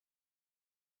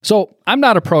So I'm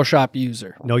not a ProShop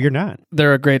user. No, you're not.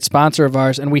 They're a great sponsor of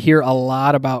ours, and we hear a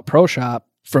lot about ProShop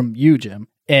from you, Jim.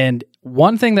 And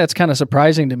one thing that's kind of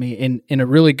surprising to me in a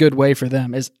really good way for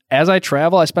them is as I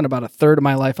travel, I spend about a third of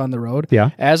my life on the road. Yeah.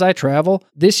 As I travel,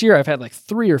 this year I've had like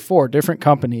 3 or 4 different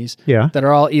companies that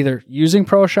are all either using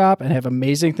ProShop and have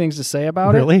amazing things to say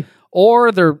about it.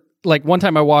 Or they're like one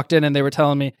time I walked in and they were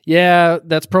telling me, yeah,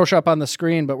 that's ProShop on the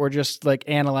screen, but we're just like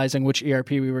analyzing which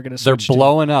ERP we were going to switch They're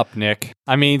blowing up, Nick.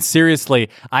 I mean, seriously.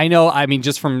 I know,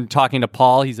 just from talking to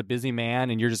Paul, he's a busy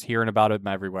man and you're just hearing about him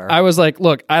everywhere. I was like,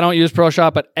 look, I don't use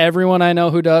ProShop, but everyone I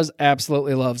know who does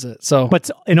absolutely loves it. So,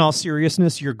 But in all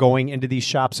seriousness, you're going into these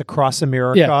shops across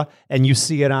America and you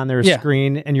see it on their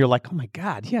screen and you're like, oh my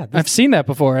God, I've seen that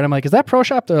before. And I'm like, is that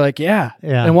ProShop? They're like, yeah.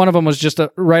 And one of them was just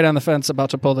right on the fence about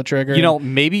to pull the trigger. You know,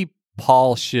 maybe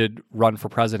Paul should run for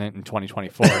president in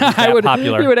 2024.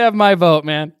 Popular. He would have my vote,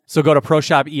 man. So go to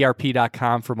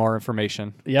ProShopERP.com for more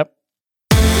information. Yep.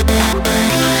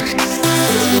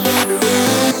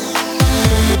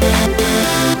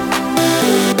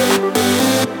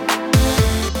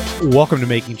 Welcome to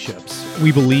Making Chips.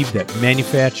 We believe that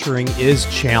manufacturing is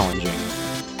challenging,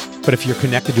 but if you're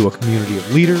connected to a community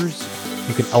of leaders,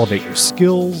 you can elevate your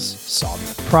skills, solve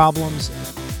your problems,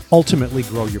 and ultimately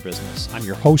grow your business. I'm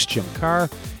your host, Jim Carr,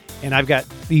 and I've got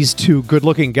these 2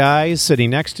 good-looking guys sitting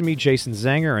next to me, Jason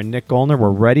Zanger and Nick Gollner. We're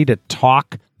ready to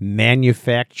talk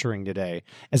manufacturing today.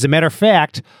 As a matter of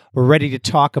fact, we're ready to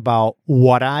talk about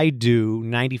what I do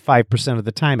 95% of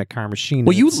the time at Carr Machine.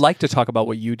 Well, you like to talk about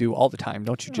what you do all the time,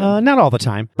 don't you, Jim? Not all the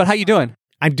time. But how you doing?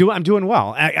 I'm doing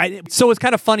well. So it's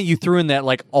kind of funny you threw in that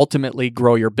like ultimately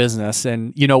grow your business,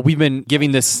 and you know we've been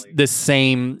giving this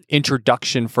same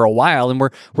introduction for a while, and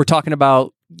we're talking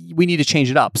about we need to change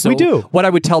it up. So we do. What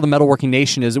I would tell the metalworking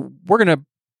nation is we're going to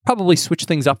probably switch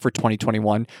things up for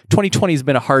 2021. 2020 has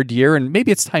been a hard year, and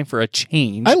maybe it's time for a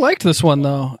change. I liked this one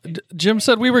though. Jim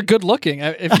said we were good looking.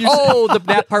 If you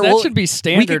that part that should be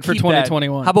standard for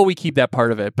 2021. How about we keep that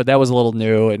part of it? But that was a little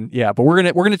new, and but we're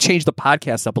gonna change the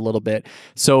podcast up a little bit.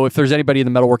 So if there's anybody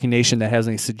in the metalworking nation that has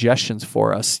any suggestions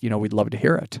for us, we'd love to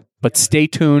hear it. But stay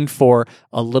tuned for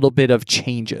a little bit of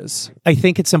changes. I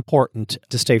think it's important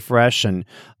to stay fresh and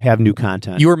have new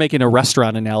content. You were making a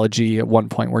restaurant analogy at one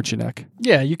point, weren't you, Nick?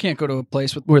 Yeah, you can't go to a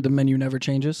place where the menu never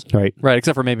changes. Right,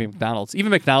 except for maybe McDonald's.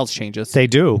 Even McDonald's changes. They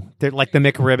do. They're like the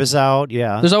McRib is out,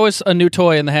 yeah. There's always a new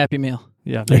toy in the Happy Meal.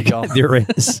 Yeah, there you go. There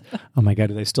is. Oh my God,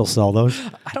 do they still sell those?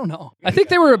 I don't know. I think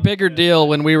they were a bigger deal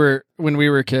when we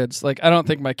were kids. Like, I don't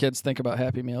think my kids think about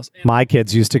Happy Meals. My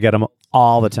kids used to get them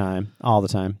all the time.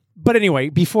 But anyway,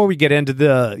 before we get into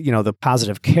the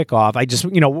positive kickoff, I just,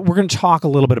 we're going to talk a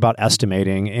little bit about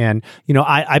estimating. And,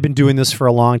 I've been doing this for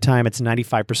a long time. It's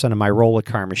 95% of my role at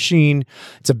Carr Machine.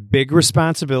 It's a big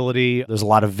responsibility. There's a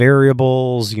lot of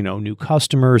variables, new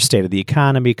customers, state of the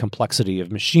economy, complexity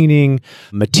of machining,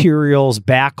 materials,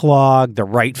 backlog, the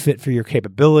right fit for your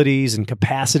capabilities and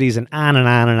capacities, and on and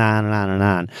on and on and on and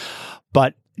on.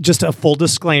 But just a full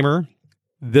disclaimer,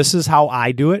 this is how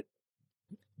I do it.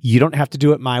 You don't have to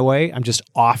do it my way. I'm just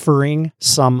offering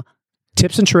some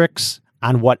tips and tricks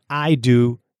on what I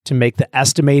do to make the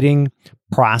estimating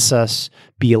process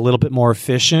be a little bit more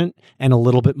efficient and a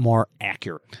little bit more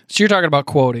accurate. So you're talking about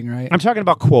quoting, right? I'm talking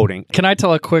about quoting. Can I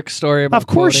tell a quick story about quoting?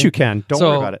 Of course you can. Don't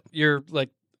worry about it. You're like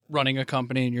running a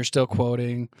company and you're still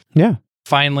quoting. Yeah.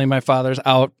 Finally, my father's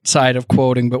outside of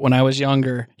quoting, but when I was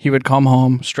younger, he would come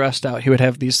home stressed out. He would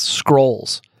have these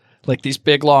scrolls, like these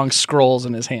big, long scrolls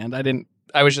in his hand.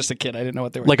 I was just a kid. I didn't know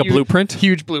what they were. Like a blueprint?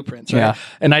 Huge blueprints, right? Yeah.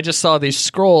 And I just saw these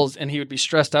scrolls, and he would be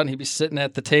stressed out, and he'd be sitting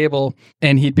at the table,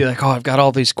 and he'd be like, oh, I've got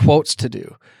all these quotes to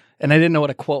do. And I didn't know what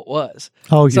a quote was.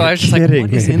 Oh, so I was just kidding.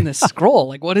 like, what is in this scroll?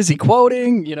 Like, what is he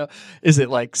quoting? Is it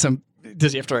like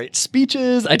does he have to write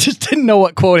speeches? I just didn't know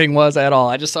what quoting was at all.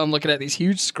 I just saw him looking at these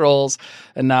huge scrolls,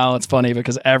 and now it's funny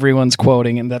because everyone's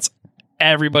quoting, and that's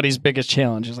everybody's biggest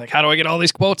challenge is like, how do I get all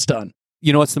these quotes done?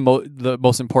 You know what's the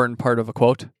most important part of a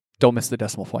quote? Don't miss the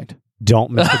decimal point.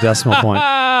 Don't miss the decimal point.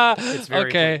 It's very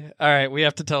okay. All right. We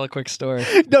have to tell a quick story.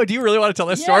 No, do you really want to tell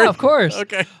this story? Yeah, of course.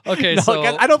 Okay. No, so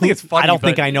I don't think it's funny. I don't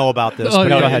think I know about this. Oh, but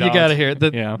go ahead. You got to hear it.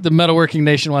 The metalworking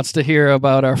nation wants to hear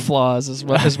about our flaws as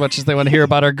much as they want to hear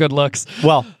about our good looks.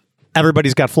 Well,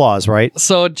 everybody's got flaws, right?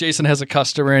 So Jason has a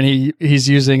customer, and he's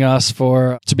using us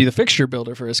to be the fixture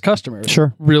builder for his customers.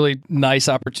 Sure. Really nice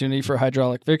opportunity for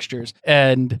hydraulic fixtures.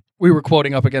 And we were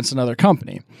quoting up against another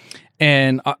company.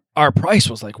 And our price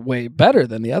was like way better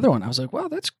than the other one. I was like, wow,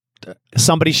 that's...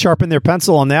 Somebody sharpened their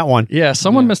pencil on that one. Yeah,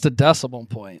 someone missed a decimal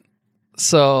point.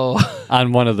 So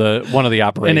on one of the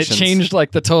operations, and it changed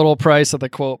like the total price of the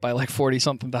quote by like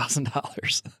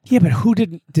 $40,000. Yeah, but who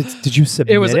did you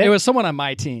submit it? It was someone on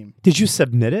my team. Did you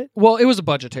submit it? Well, it was a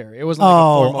budgetary. It wasn't like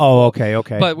a formal quote.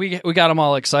 Okay. But we got them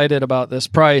all excited about this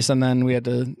price, and then we had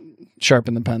to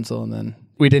sharpen the pencil, and then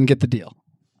we didn't get the deal.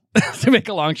 To make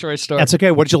a long story short. That's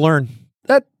okay. What did you learn?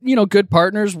 That, good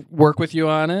partners work with you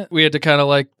on it. We had to kind of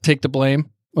like take the blame,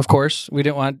 of course. We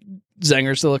didn't want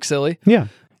zingers to look silly. Yeah.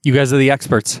 You guys are the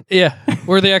experts. Yeah.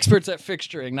 We're the experts at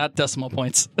fixturing, not decimal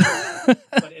points.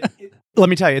 Let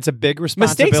me tell you, it's a big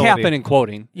responsibility. Mistakes happen in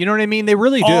quoting. You know what I mean? They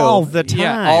really do. All the time.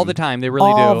 Yeah, all the time. They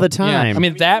really do. All the time. Yeah. I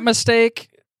mean, that mistake,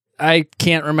 I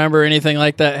can't remember anything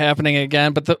like that happening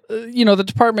again. But the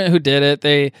department who did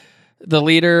it, the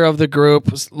leader of the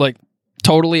group was like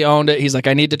totally owned it. He's like,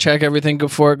 I need to check everything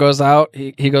before it goes out.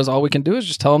 He goes, all we can do is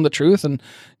just tell him the truth and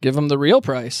give him the real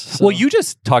price. So. Well, you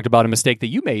just talked about a mistake that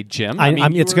you made, Jim.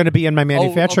 It's going to be in my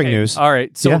manufacturing news. All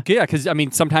right. So, because,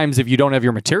 sometimes if you don't have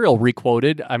your material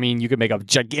requoted, you could make a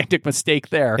gigantic mistake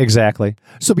there. Exactly.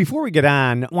 So before we get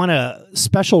on, I want a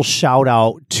special shout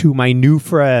out to my new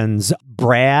friends,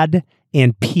 Brad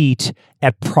and Pete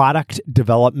at Product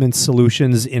Development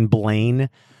Solutions in Blaine,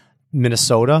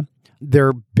 Minnesota.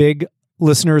 They're big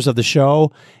listeners of the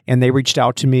show, and they reached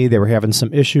out to me. They were having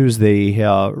some issues. They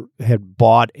had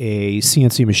bought a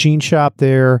CNC machine shop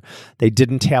there. They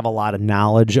didn't have a lot of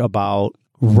knowledge about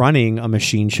running a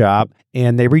machine shop,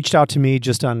 and they reached out to me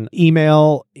just on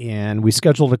email, and we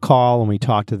scheduled a call, and we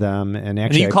talked to them. And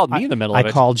actually, you called me in the middle of it.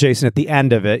 I called Jason at the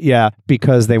end of it,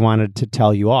 because they wanted to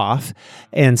tell you off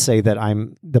and say that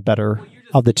I'm the better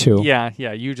of the two. Yeah,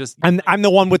 you just... I'm the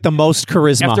one with the most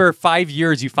charisma. After 5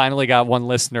 years, you finally got one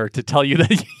listener to tell you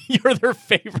that you're their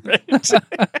favorite.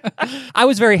 I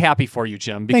was very happy for you,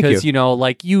 Jim, because, you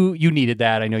needed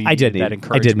that. I know you needed that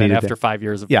encouragement after 5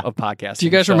 years of podcasting. Do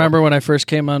you guys remember when I first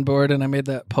came on board and I made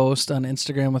that post on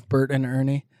Instagram with Bert and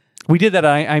Ernie? We did that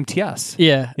at IMTS.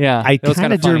 Yeah. I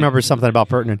kind of do remember something about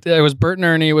Bert and Ernie. It was Bert and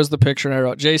Ernie was the picture, and I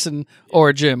wrote, Jason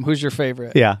or Jim, who's your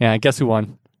favorite? Yeah. Yeah, guess who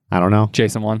won? I don't know.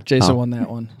 Jason won. Jason won that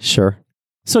one. Sure.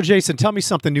 So, Jason, tell me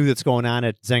something new that's going on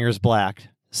at Zinger's Black.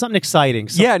 Something exciting.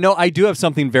 Yeah, no, I do have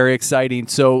something very exciting.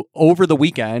 So, over the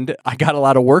weekend, I got a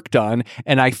lot of work done,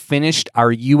 and I finished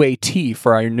our UAT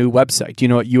for our new website. Do you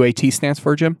know what UAT stands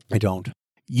for, Jim? I don't.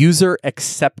 User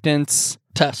Acceptance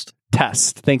Test.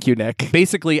 Thank you, Nick.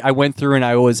 Basically, I went through and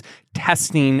I was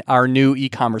testing our new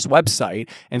e-commerce website.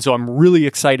 And so I'm really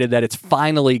excited that it's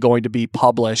finally going to be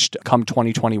published come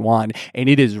 2021. And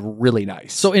it is really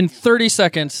nice. So in 30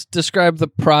 seconds, describe the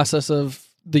process of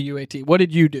the UAT. What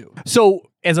did you do? So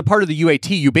as a part of the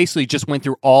UAT, you basically just went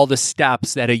through all the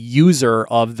steps that a user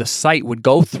of the site would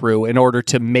go through in order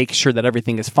to make sure that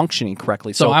everything is functioning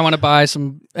correctly. So I want to buy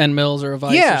some end mills or a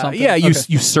vise or something? Yeah, you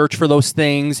search for those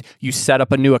things. You set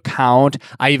up a new account.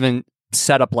 I even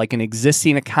set up like an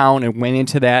existing account and went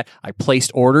into that. I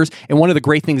placed orders. And one of the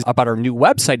great things about our new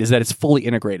website is that it's fully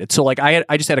integrated. So like I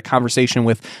just had a conversation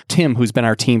with Tim, who's been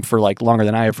our team for like longer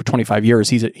than I have, for 25 years.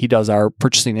 He does our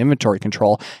purchasing inventory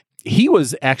control. He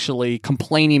was actually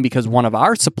complaining because one of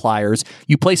our suppliers,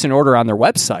 you place an order on their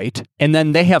website and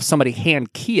then they have somebody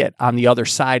hand key it on the other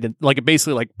side. And like it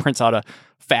basically like prints out a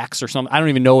fax or something. I don't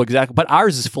even know exactly, but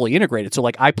ours is fully integrated. So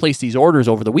like I place these orders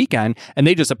over the weekend and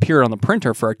they just appear on the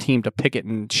printer for our team to pick it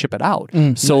and ship it out.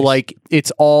 So nice. Like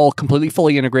it's all completely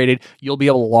fully integrated. You'll be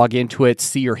able to log into it,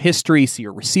 see your history, see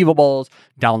your receivables,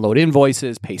 download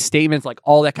invoices, pay statements, like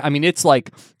all that. I mean, it's like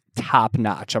top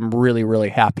notch. I'm really, really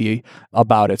happy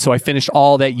about it. So I finished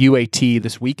all that UAT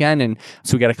this weekend. And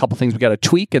so we got a couple things we got to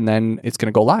tweak and then it's going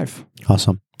to go live.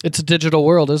 Awesome. It's a digital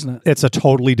world, isn't it? It's a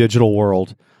totally digital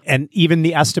world. And even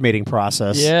the estimating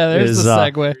process is the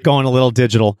segue. Going a little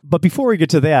digital. But before we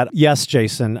get to that, yes,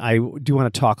 Jason, I do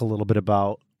want to talk a little bit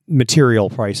about material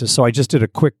prices. So I just did a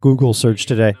quick Google search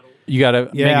today. You got a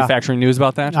manufacturing news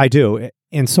about that? I do.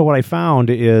 And so what I found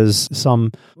is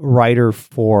some writer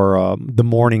for the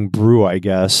Morning Brew, I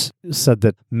guess, said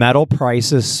that metal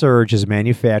prices surge as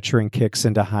manufacturing kicks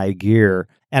into high gear.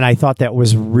 And I thought that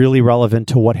was really relevant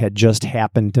to what had just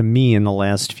happened to me in the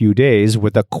last few days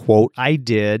with a quote I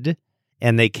did.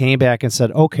 And they came back and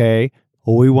said, okay,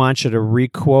 well, we want you to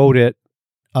requote it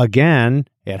again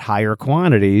at higher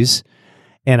quantities.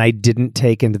 And I didn't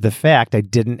take into the fact I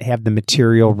didn't have the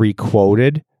material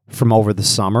requoted from over the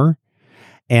summer.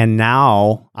 And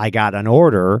now I got an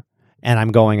order and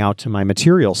I'm going out to my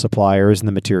material suppliers and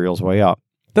the material's way up.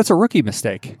 That's a rookie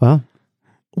mistake. Well,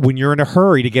 when you're in a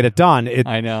hurry to get it done.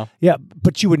 I know. Yeah,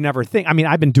 but you would never think. I mean,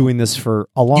 I've been doing this for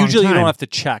a long time. Usually you don't have to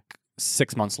check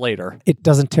 6 months later. It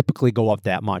doesn't typically go up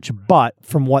that much. But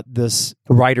from what this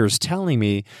writer's telling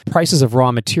me, prices of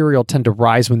raw material tend to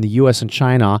rise when the U.S. and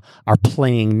China are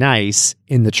playing nice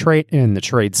in the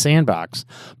trade sandbox.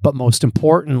 But most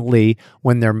importantly,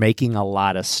 when they're making a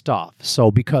lot of stuff.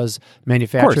 So because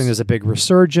manufacturing is a big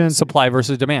resurgence, supply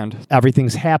versus demand,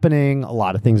 everything's happening. A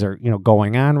lot of things are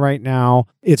going on right now.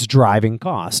 It's driving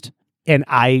cost. And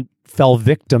I fell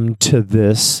victim to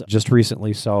this just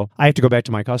recently. So I have to go back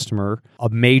to my customer, a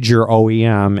major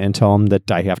OEM, and tell them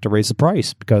that I have to raise the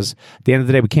price because at the end of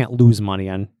the day, we can't lose money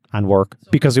on work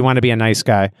because we want to be a nice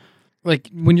guy. Like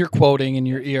when you're quoting in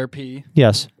your ERP.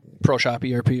 Yes. ProShop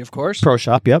ERP, of course.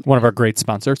 ProShop, yep. One of our great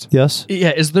sponsors. Yes.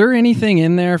 Yeah. Is there anything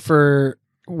in there for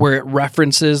where it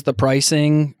references the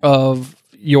pricing of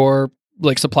your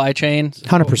supply chain?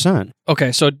 100%.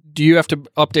 Okay. So do you have to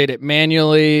update it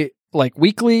manually? Like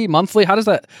weekly, monthly? How does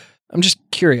that, I'm just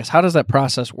curious, how does that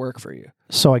process work for you?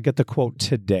 So I get the quote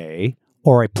today,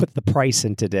 or I put the price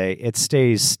in today. It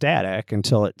stays static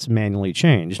until it's manually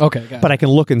changed. Okay, got it. But I can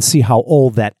look and see how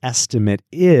old that estimate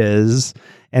is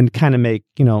and kind of make,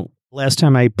 last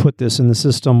time I put this in the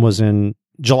system was in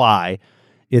July.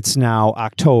 It's now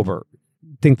October.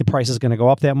 Think the price is going to go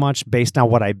up that much based on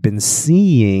what I've been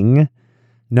seeing?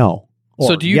 No.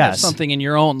 So do you have something in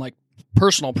your own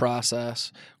personal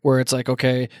process where it's like,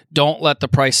 okay, don't let the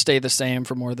price stay the same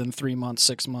for more than 3 months,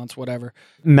 6 months, whatever?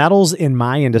 Metals in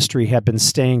my industry have been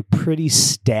staying pretty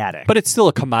static. But it's still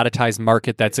a commoditized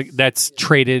market that's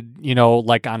traded,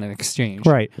 like on an exchange.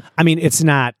 Right. I mean, it's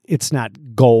not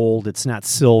gold, it's not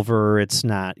silver, it's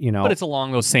not, But it's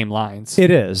along those same lines. It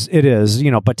is,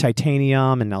 but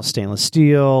titanium and now stainless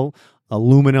steel,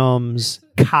 aluminums,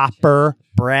 copper,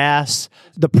 brass.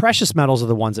 The precious metals are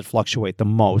the ones that fluctuate the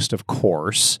most, of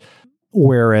course.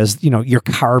 Whereas, your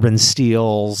carbon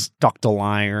steels, ductile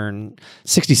iron,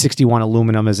 6061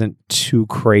 aluminum isn't too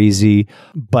crazy,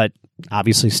 but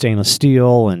obviously stainless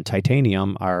steel and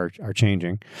titanium are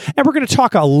changing. And we're going to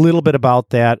talk a little bit about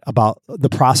that, about the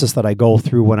process that I go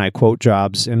through when I quote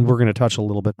jobs, and we're going to touch a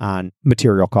little bit on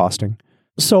material costing.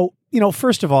 So,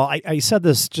 first of all, I said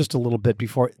this just a little bit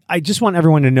before. I just want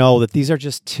everyone to know that these are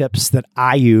just tips that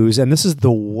I use, and this is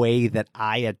the way that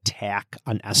I attack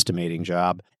an estimating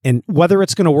job. And whether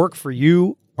it's going to work for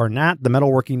you or not, the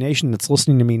Metalworking Nation that's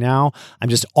listening to me now, I'm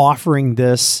just offering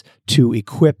this to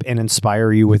equip and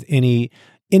inspire you with any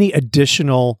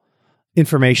additional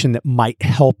information that might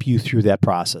help you through that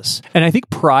process. And I think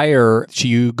prior to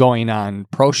you going on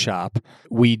ProShop,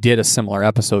 we did a similar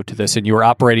episode to this, and you were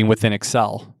operating within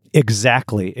Excel.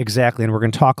 Exactly. And we're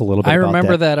going to talk a little bit about that. I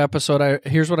remember that episode.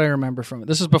 Here's what I remember from it.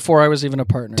 This is before I was even a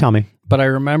partner. Tell me. But I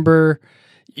remember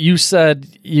you said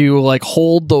you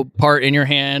hold the part in your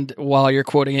hand while you're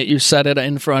quoting it. You set it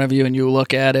in front of you and you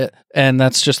look at it. And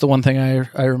that's just the one thing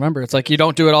I remember. It's like you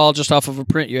don't do it all just off of a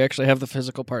print. You actually have the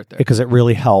physical part there. Because it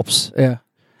really helps. Yeah.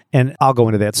 And I'll go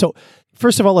into that. So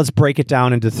first of all, let's break it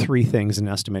down into 3 things in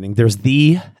estimating. There's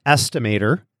the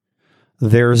estimator,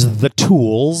 there's the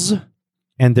tools,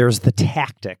 and there's the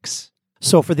tactics.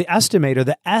 So for the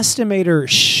estimator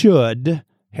should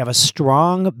have a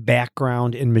strong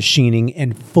background in machining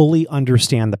and fully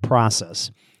understand the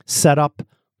process. Setup,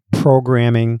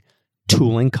 programming,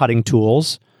 tooling, cutting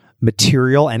tools,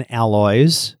 material and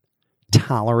alloys,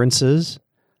 tolerances,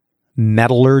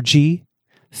 metallurgy,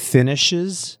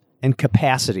 finishes, and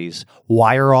capacities.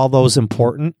 Why are all those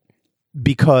important?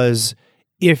 Because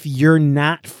if you're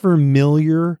not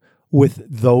familiar with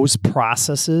those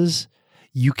processes,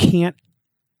 you can't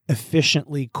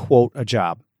efficiently quote a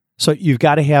job. So you've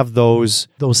got to have those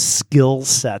skill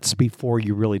sets before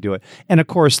you really do it. And of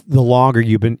course, the longer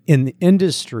you've been in the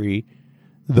industry,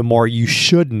 the more you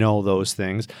should know those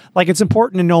things. Like it's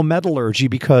important to know metallurgy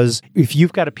because if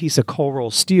you've got a piece of cold roll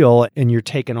steel and you're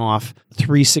taking off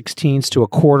 3/16 to a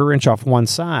 1/4 inch off one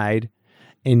side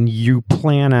and you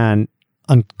plan on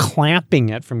unclamping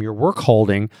it from your work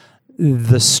holding,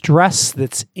 the stress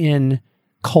that's in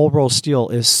cold roll steel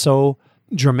is so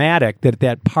dramatic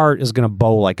that part is going to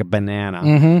bow like a banana.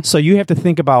 Mm-hmm. So you have to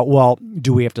think about, well,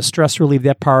 do we have to stress relieve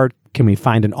that part? Can we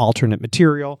find an alternate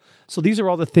material? So these are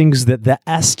all the things that the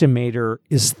estimator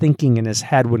is thinking in his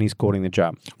head when he's quoting the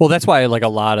job. Well, that's why a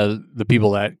lot of the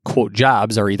people that quote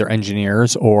jobs are either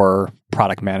engineers or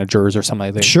product managers or something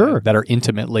like that. Sure. That are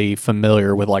intimately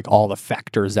familiar with all the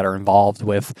factors that are involved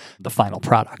with the final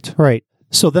product. Right.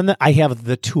 So then I have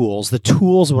the tools. The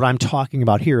tools, what I'm talking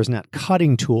about here is not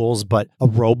cutting tools, but a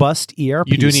robust ERP.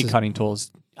 You do need cutting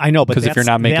tools. I know, but because if you're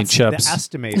not making chips, the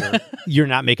estimator, you're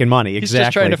not making money. Exactly. He's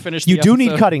just trying to finish the You do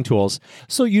episode. need cutting tools.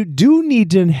 So you do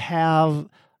need to have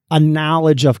a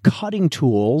knowledge of cutting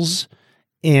tools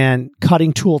and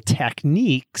cutting tool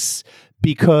techniques,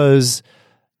 because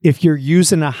if you're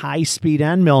using a high-speed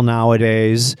end mill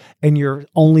nowadays and you're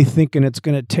only thinking it's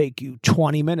going to take you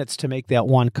 20 minutes to make that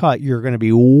one cut, you're going to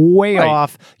be way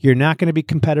off. You're not going to be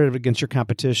competitive against your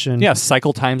competition. Yeah,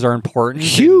 cycle times are important.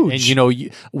 Huge.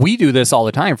 And we do this all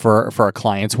the time for our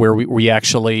clients, where we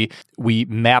actually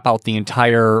map out the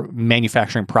entire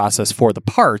manufacturing process for the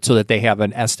part so that they have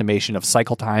an estimation of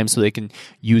cycle time, so they can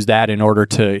use that in order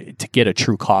to get a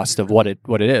true cost of what it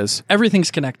is. Everything's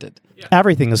connected.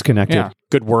 Everything is connected. Yeah.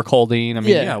 Good work holding. I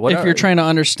mean, if you're trying to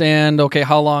understand, okay,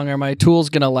 how long are my tools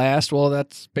going to last? Well,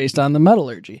 that's based on the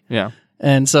metallurgy. Yeah.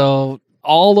 And so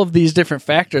all of these different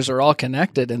factors are all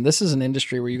connected. And this is an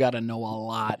industry where you got to know a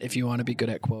lot if you want to be good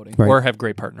at quoting. Right. Or have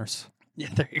great partners. Yeah,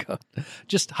 there you go.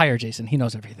 Just hire Jason. He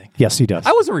knows everything. Yes, he does.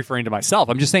 I wasn't referring to myself.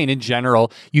 I'm just saying in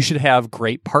general, you should have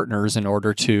great partners in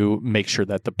order to make sure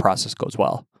that the process goes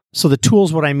well. So the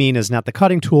tools, what I mean is not the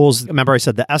cutting tools. Remember I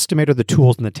said the estimator, the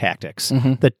tools, and the tactics.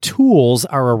 Mm-hmm. The tools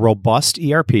are a robust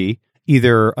ERP,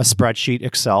 either a spreadsheet,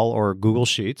 Excel, or Google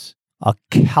Sheets. A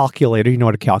calculator. You know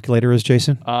what a calculator is,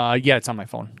 Jason? Yeah, it's on my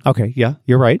phone. Okay, yeah,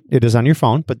 you're right. It is on your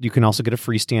phone, but you can also get a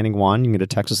freestanding one. You can get a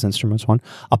Texas Instruments one.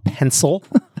 A pencil,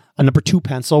 a number 2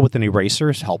 pencil with an eraser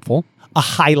is helpful. A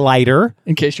highlighter.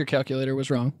 In case your calculator was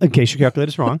wrong. In case your calculator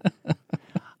is wrong.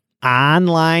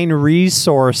 Online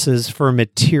resources for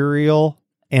material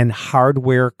and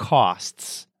hardware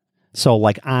costs. So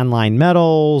like Online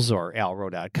Metals or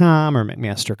alro.com or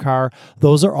McMaster Carr,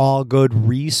 those are all good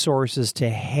resources to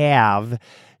have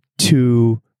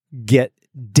to get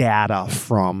data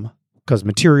from, because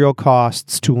material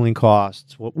costs, tooling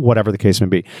costs, whatever the case may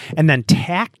be. And then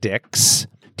tactics,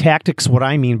 what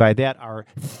I mean by that are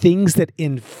things that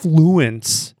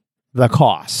influence the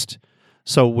cost.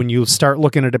 So when you start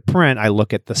looking at a print, I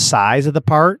look at the size of the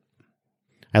part,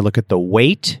 I look at the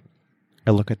weight,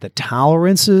 I look at the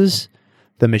tolerances,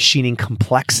 the machining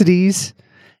complexities.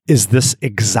 Is this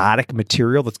exotic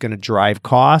material that's going to drive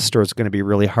cost, or is it going to be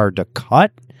really hard to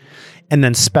cut? And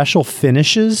then special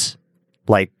finishes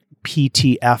like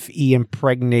PTFE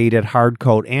impregnated hard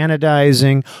coat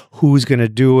anodizing, who's going to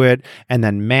do it, and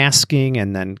then masking,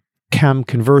 and then chem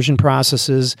conversion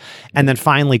processes, and then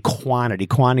finally quantity.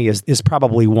 Quantity is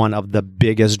probably one of the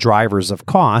biggest drivers of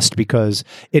cost, because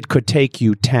it could take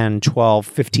you 10, 12,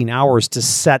 15 hours to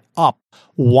set up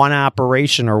one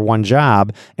operation or one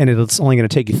job, and it's only going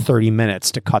to take you 30 minutes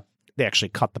to actually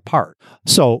cut the part.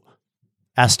 So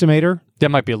estimator. That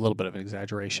might be a little bit of an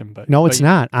exaggeration, but no, it's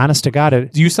not. Honest to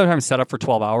God. Do you sometimes set up for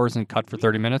 12 hours and cut for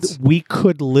 30 minutes? We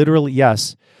could literally,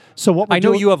 yes. So what I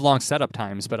know you have long setup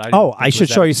times, but I should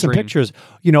show you some pictures.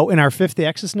 In our 5th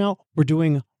axis now, we're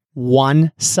doing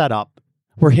one setup.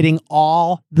 We're hitting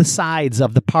all the sides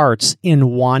of the parts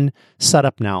in one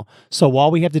setup now. So all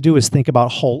we have to do is think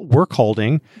about work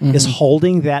holding, is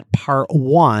holding that part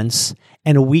once,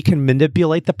 and we can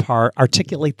manipulate the part,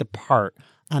 articulate the part.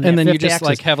 And then you just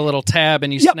axis. Have a little tab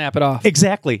and you snap it off.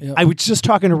 Exactly. Yep. I was just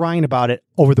talking to Ryan about it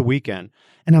over the weekend.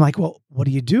 And I'm like, well, what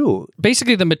do you do?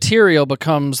 Basically, the material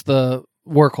becomes the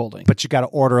work holding. But you got to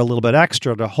order a little bit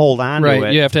extra to hold on to it.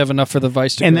 Right. You have to have enough for the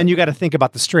vise to And then you got to think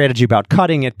about the strategy about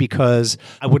cutting it, because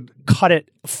I would cut it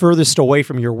furthest away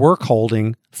from your work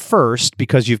holding first,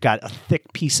 because you've got a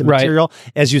thick piece of material.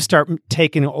 Right. As you start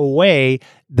taking it away,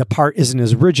 the part isn't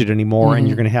as rigid anymore, and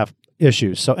you're going to have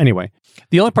issues. So anyway.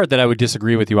 The only part that I would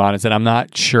disagree with you on is that I'm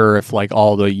not sure if like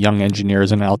all the young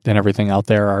engineers and everything out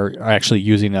there are actually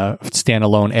using a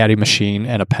standalone Addy machine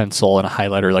and a pencil and a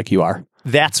highlighter like you are.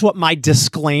 That's what my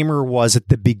disclaimer was at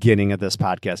the beginning of this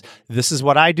podcast. This is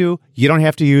what I do. You don't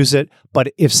have to use it, but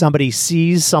if somebody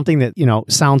sees something that,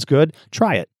 sounds good,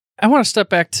 try it. I want to step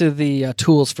back to the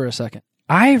tools for a second.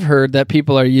 I've heard that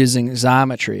people are using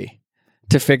Xometry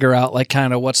to figure out like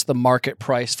kind of what's the market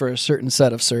price for a certain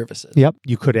set of services. Yep,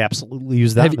 you could absolutely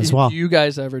use that as well. Do you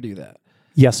guys ever do that?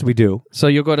 Yes, we do. So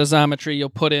you'll go to Xometry, you'll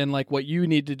put in like what you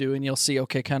need to do, and you'll see,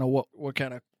 okay, kind of what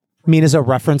kind of... I mean, as a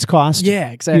reference cost?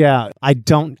 Yeah, exactly. Yeah, I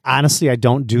don't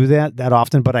do that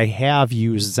often, but I have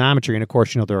used Xometry, and of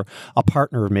course, they're a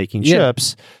partner of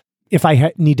MakingChips. If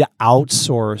I need to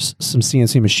outsource some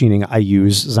CNC machining, I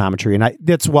use Xometry, and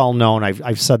that's well known.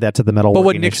 I've said that to the metal. But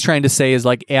what Nick's trying to say is,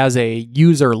 like, as a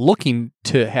user looking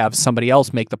to have somebody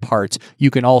else make the parts, you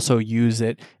can also use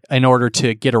it in order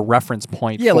to get a reference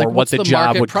point for what the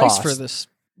job would cost for this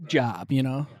job.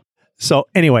 So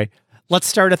anyway, let's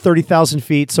start at 30,000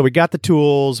 feet. So we got the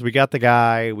tools, we got the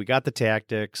guy, we got the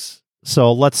tactics.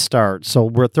 So let's start. So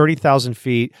we're at 30,000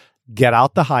 feet. Get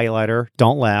out the highlighter.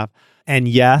 Don't laugh. And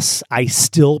yes, I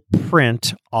still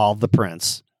print all the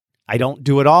prints. I don't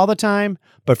do it all the time,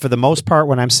 but for the most part,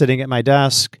 when I'm sitting at my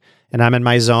desk and I'm in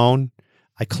my zone,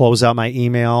 I close out my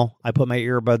email. I put my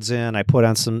earbuds in. I put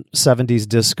on some 70s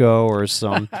disco or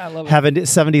some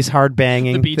 70s hard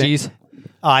banging. The Bee Gees.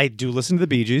 I do listen to the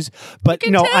Bee Gees, but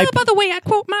you can tell by the way I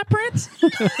quote my prints.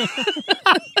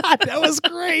 That was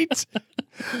great.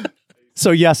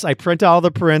 So yes, I print all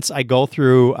the prints. I go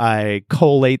through, I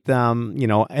collate them,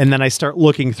 and then I start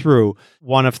looking through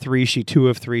 1 of 3 sheet, 2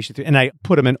 of 3 sheet, and I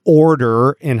put them in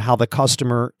order in how the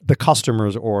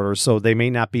customer's order. So they may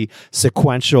not be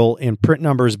sequential in print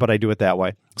numbers, but I do it that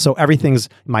way. So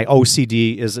my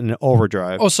OCD is in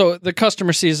overdrive. Oh, so the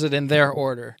customer sees it in their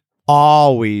order.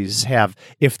 Always have.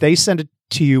 If they send it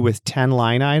to you with 10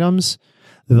 line items,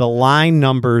 the line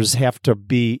numbers have to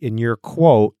be in your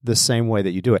quote the same way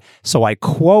that you do it. So I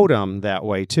quote them that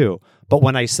way too. But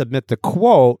when I submit the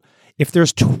quote, if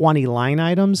there's 20 line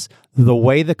items, the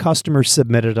way the customer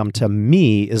submitted them to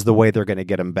me is the way they're going to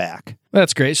get them back.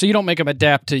 That's great. So you don't make them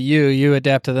adapt to you. You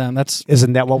adapt to them.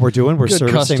 Isn't that what we're doing? We're good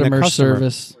servicing the customer.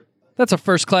 Service. That's a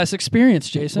first-class experience,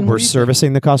 Jason. We're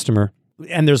servicing the customer.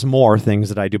 And there's more things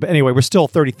that I do. But anyway, we're still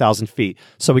 30,000 feet.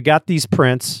 So we got these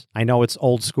prints. I know it's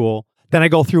old school. Then I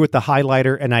go through with the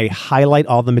highlighter and I highlight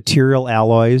all the material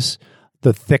alloys,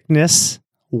 the thickness,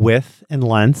 width, and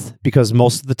length, because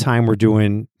most of the time we're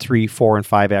doing 3, 4, and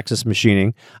 5 axis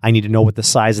machining. I need to know what the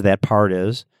size of that part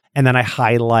is. And then I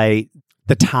highlight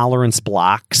the tolerance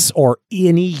blocks or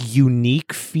any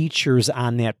unique features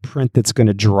on that print that's going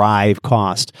to drive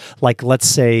cost. Like, let's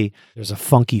say there's a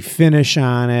funky finish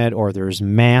on it, or there's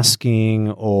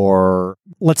masking, or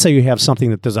let's say you have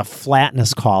something that there's a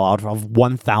flatness call out of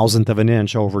 1/1000th of an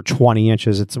inch over 20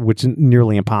 inches, which is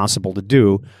nearly impossible to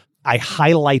do. I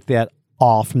highlight that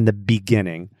all from the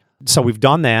beginning. So we've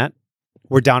done that.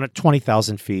 We're down at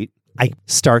 20,000 feet. I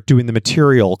start doing the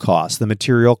material costs. The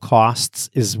material costs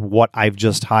is what I've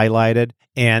just highlighted.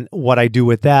 And what I do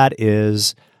with that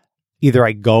is either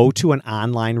I go to an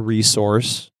online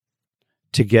resource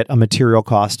to get a material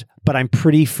cost, but I'm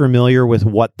pretty familiar with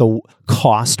what the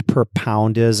cost per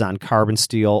pound is on carbon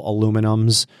steel,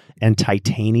 aluminums, and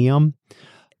titanium.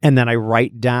 And then I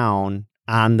write down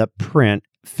on the print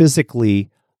physically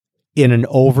in an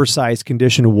oversized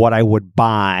condition what I would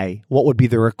buy, what would be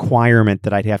the requirement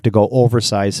that I'd have to go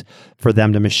oversize for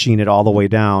them to machine it all the way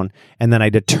down. And then I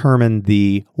determine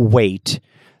the weight.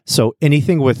 So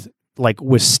anything with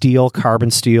steel,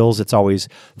 carbon steels, it's always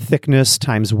thickness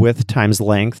times width times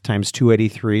length times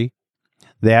 283.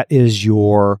 That is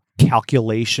your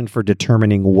calculation for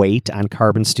determining weight on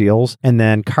carbon steels. And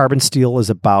then carbon steel is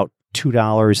about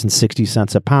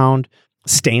 $2.60 a pound.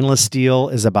 Stainless steel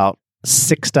is about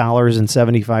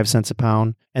 $6.75 a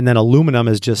pound. And then aluminum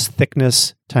is just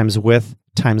thickness times width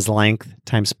times length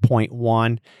times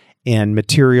 0.1. And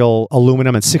material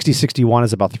aluminum and 6061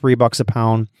 is about $3 a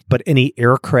pound. But any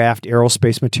aircraft,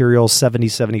 aerospace materials,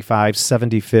 7075,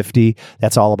 7050,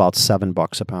 that's all about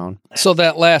 $7 a pound. So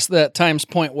that times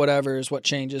point whatever is what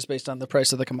changes based on the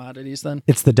price of the commodities then?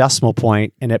 It's the decimal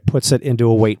point, and it puts it into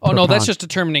a weight per no, pound. that's just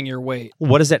determining your weight.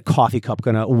 What is that coffee cup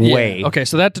going to weigh? Okay,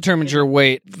 so that determines your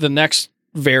weight. The next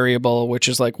variable, which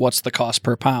is what's the cost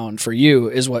per pound for you,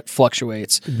 is what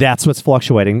fluctuates. That's what's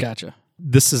fluctuating. Gotcha.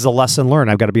 This is a lesson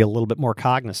learned. I've got to be a little bit more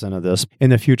cognizant of this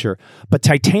in the future. But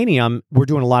titanium, we're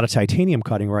doing a lot of titanium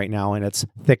cutting right now, and it's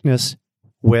thickness,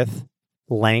 width,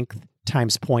 length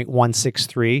times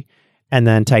 0.163. And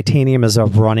then titanium is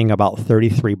running about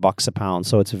 $33 a pound,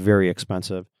 so it's very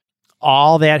expensive.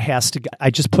 All that I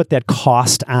just put that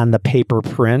cost on the paper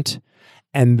print.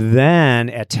 And then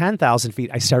at 10,000 feet,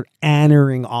 I start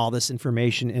entering all this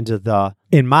information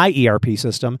in my ERP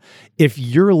system. If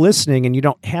you're listening and you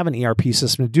don't have an ERP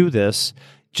system to do this,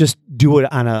 just do it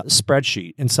on a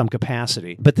spreadsheet in some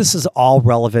capacity. But this is all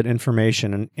relevant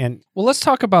information. And well, let's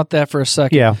talk about that for a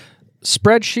second. Yeah.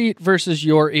 Spreadsheet versus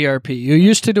your ERP. You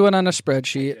used to do it on a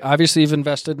spreadsheet. Obviously, you've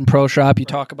invested in ProShop. You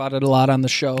talk about it a lot on the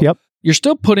show. Yep. You're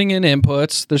still putting in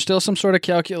inputs. There's still some sort of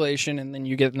calculation, and then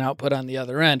you get an output on the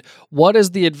other end. What is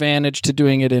the advantage to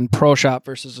doing it in ProShop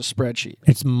versus a spreadsheet?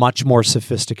 It's much more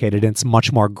sophisticated. And it's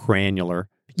much more granular.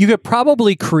 You could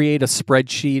probably create a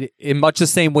spreadsheet in much the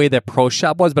same way that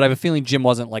ProShop was, but I have a feeling Jim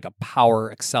wasn't like a power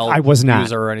Excel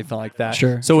user or anything like that.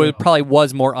 Sure. So it probably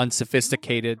was more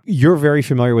unsophisticated. You're very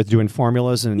familiar with doing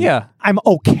formulas, and yeah. I'm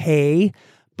okay,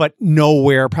 but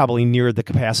nowhere probably near the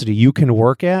capacity you can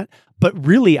work at. But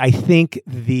really, I think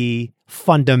the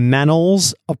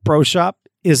fundamentals of ProShop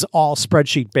is all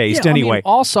spreadsheet based anyway. I mean,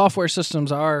 all software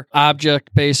systems are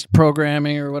object-based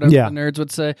programming or whatever the nerds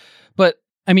would say. But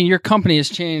I mean, your company has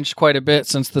changed quite a bit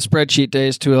since the spreadsheet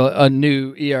days to a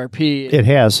new ERP. It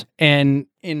has. And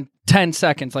in 10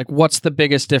 seconds, like what's the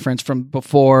biggest difference from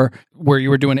before where you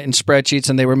were doing it in spreadsheets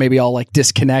and they were maybe all like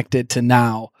disconnected to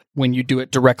now when you do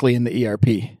it directly in the ERP?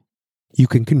 You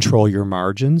can control your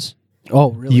margins.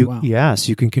 Oh, really? Wow. Yes,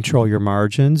 you can control your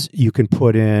margins. You can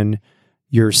put in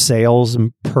your sales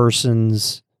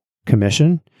person's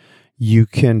commission. You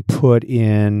can put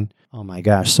in, oh my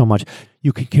gosh, so much.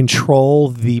 You can control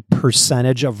the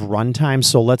percentage of runtime.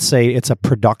 So let's say it's a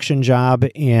production job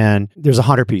and there's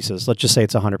 100 pieces. Let's just say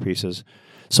it's 100 pieces.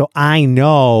 So I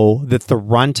know that the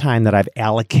runtime that I've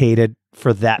allocated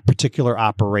for that particular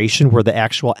operation where the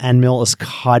actual end mill is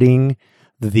cutting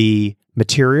the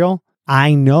material,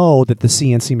 I know that the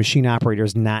CNC machine operator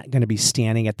is not going to be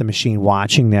standing at the machine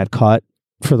watching that cut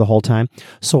for the whole time.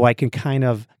 So I can kind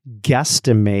of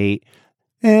guesstimate,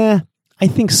 I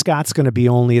think Scott's going to be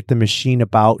only at the machine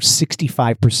about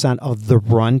 65% of the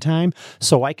runtime.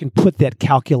 So I can put that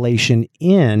calculation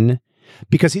in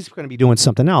because he's going to be doing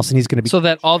something else and he's going to be... So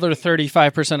that other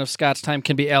 35% of Scott's time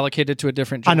can be allocated to a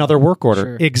different job. Another work order.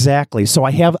 Sure. Exactly. So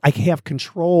I have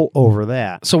control over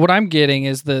that. So what I'm getting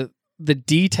is the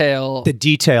detail... The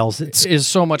details. Is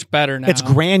so much better now. It's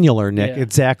granular, Nick. Yeah.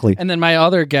 Exactly. And then my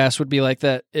other guess would be like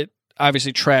that it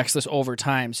obviously tracks this over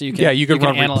time. So you can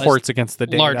run reports against the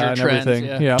data larger and trends,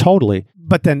 everything. Yeah. Totally.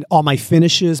 But then all my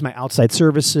finishes, my outside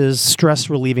services, stress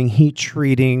relieving, heat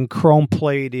treating, chrome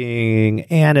plating,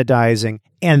 anodizing,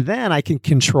 and then I can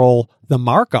control the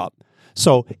markup.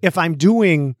 So if I'm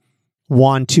doing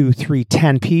 1, 2, 3,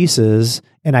 10 pieces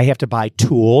and I have to buy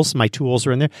tools, my tools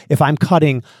are in there. If I'm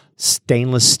cutting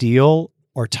stainless steel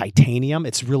or titanium,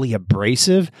 it's really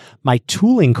abrasive, my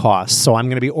tooling costs. So I'm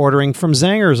going to be ordering from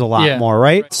Zangers a lot more,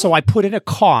 right? So I put in a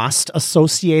cost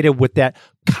associated with that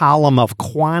column of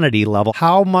quantity level.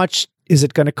 How much is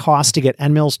it going to cost to get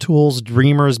end mills, tools,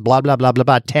 dreamers, blah, blah, blah, blah,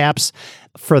 blah, taps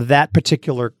for that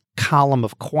particular column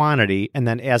of quantity? And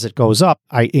then as it goes up,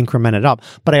 I increment it up.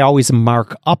 But I always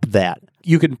mark up that.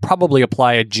 You can probably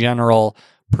apply a general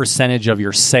percentage of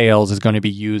your sales is going to be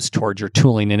used towards your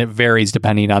tooling, and it varies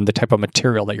depending on the type of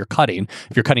material that you're cutting.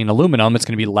 If you're cutting aluminum, it's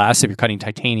going to be less. If you're cutting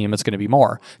titanium, it's going to be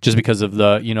more, just because of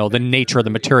the the nature of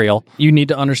the material. You need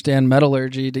to understand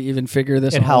metallurgy to even figure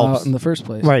this out in the first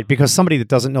place, right? Because somebody that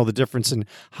doesn't know the difference in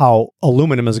how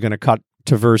aluminum is going to cut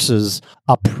to versus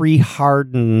a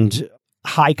pre-hardened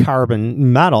high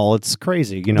carbon metal, it's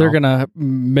crazy. They're going to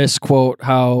misquote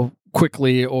how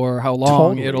quickly or how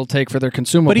long it'll take for their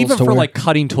consumables. But even for like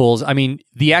cutting tools, I mean,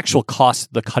 the actual cost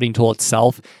of the cutting tool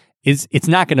itself it's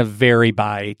not going to vary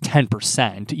by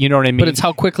 10%. You know what I mean? But it's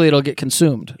how quickly it'll get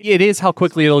consumed. It is how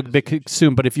quickly it'll get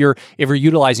consumed. But if you're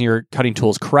utilizing your cutting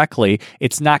tools correctly,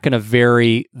 it's not going to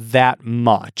vary that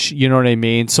much. You know what I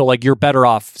mean? So like you're better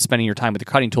off spending your time with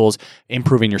your cutting tools,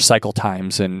 improving your cycle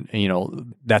times, and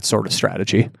that sort of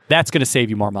strategy. That's going to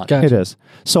save you more money. Gotcha. It is.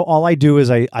 So all I do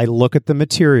is I look at the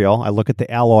material, I look at the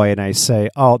alloy, and I say,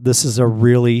 oh, this is a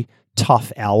really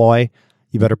tough alloy.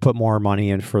 You better put more money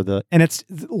in for the, and it's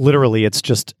literally, it's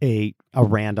just a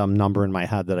random number in my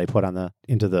head that I put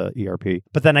into the ERP.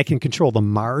 But then I can control the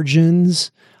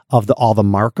margins of all the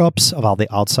markups of all the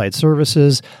outside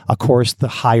services. Of course, the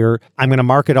higher, I'm going to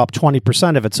mark it up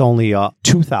 20% if it's only a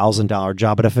 $2,000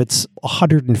 job. But if it's a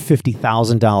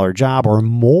 $150,000 job or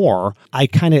more, I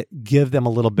kind of give them a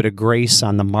little bit of grace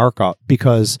on the markup,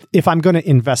 because if I'm going to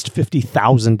invest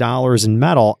 $50,000 in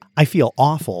metal, I feel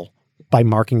awful by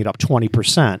marking it up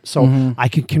 20%. So I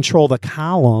can control the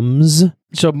columns.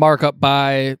 So mark up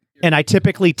by... And I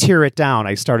typically tier it down.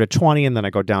 I start at 20 and then I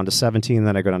go down to 17, and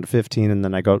then I go down to 15, and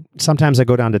then sometimes I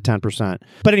go down to 10%.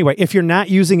 But anyway, if you're not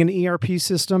using an ERP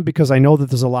system, because I know that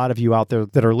there's a lot of you out there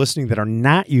that are listening that are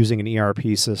not using an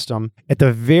ERP system, at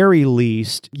the very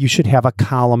least, you should have a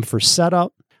column for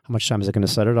setup. How much time is it going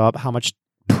to set it up? How much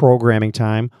programming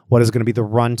time? What is going to be the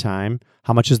run time?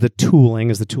 How much is the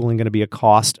tooling? Is the tooling going to be a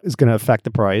cost? Is going to affect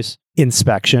the price?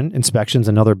 Inspection's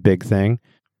another big thing.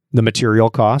 The material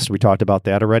cost, we talked about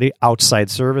that already.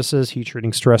 Outside services, heat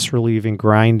treating, stress relieving,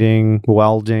 grinding,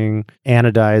 welding,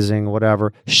 anodizing,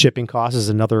 whatever. Shipping costs is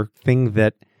another thing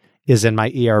that is in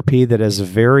my ERP that is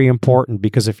very important,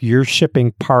 because if you're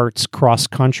shipping parts cross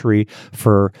country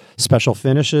for special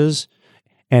finishes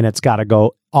and it's got to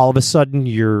go, all of a sudden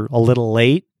you're a little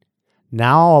late.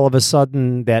 Now, all of a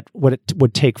sudden, that it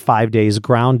would take 5 days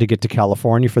ground to get to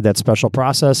California for that special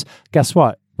process. Guess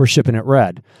what? We're shipping it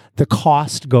red. The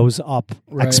cost goes up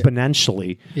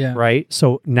exponentially, right?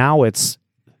 So now it's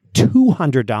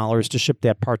 $200 to ship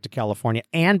that part to California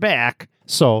and back.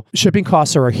 So shipping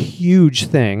costs are a huge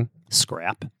thing.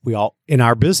 scrap. We all, in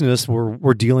our business,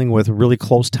 we're dealing with really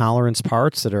close tolerance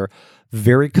parts that are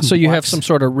very complex. So you have some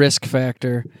sort of risk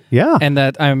factor. Yeah. And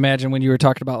that, I imagine when you were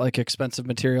talking about like expensive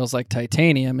materials like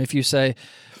titanium, if you say,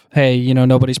 hey,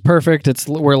 nobody's perfect,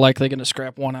 we're likely going to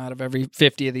scrap one out of every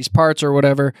 50 of these parts or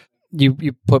whatever, you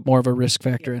put more of a risk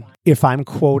factor in. If I'm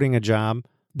quoting a job,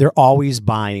 they're always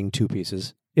buying 2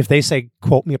 pieces. If they say,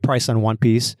 quote me a price on 1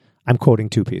 piece, I'm quoting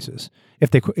 2 pieces.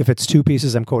 If it's 2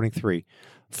 pieces, I'm quoting 3.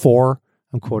 4,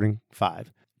 I'm quoting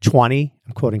 5. 20,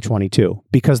 I'm quoting 22.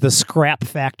 Because the scrap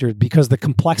factor, because the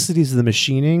complexities of the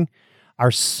machining are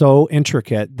so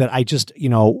intricate that I just,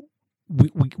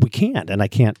 we can't, and I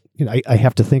can't, I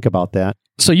have to think about that.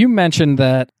 So you mentioned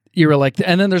that you were like,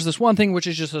 and then there's this one thing which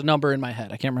is just a number in my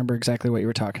head. I can't remember exactly what you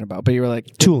were talking about, but you were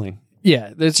like... Tooling.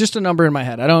 Yeah, it's just a number in my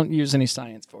head. I don't use any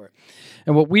science for it.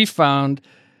 And what we found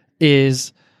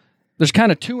is there's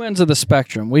kind of 2 ends of the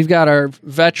spectrum. We've got our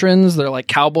veterans, they're like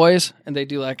cowboys, and they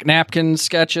do like napkin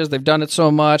sketches. They've done it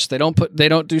so much. They don't do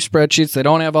spreadsheets. They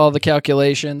don't have all the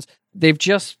calculations.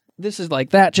 This is like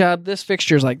that job. This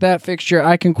fixture is like that fixture.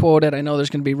 I can quote it. I know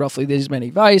there's going to be roughly these many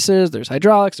vices. There's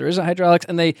hydraulics. There isn't hydraulics.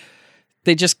 And they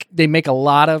make a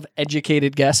lot of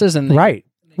educated guesses. And right.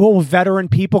 Well, veteran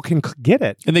people can get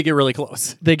it. And they get really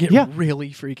close. They get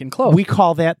really freaking close. We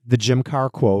call that the Jim Carr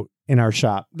quote in our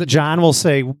shop. John will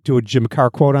do a Jim Carr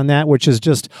quote on that, which is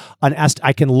just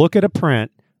I can look at a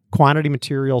print, quantity,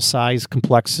 material, size,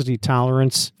 complexity,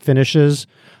 tolerance, finishes.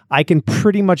 I can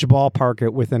pretty much ballpark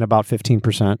it within about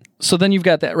 15%. So then you've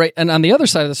got that, right? And on the other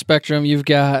side of the spectrum, we've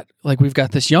got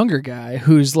this younger guy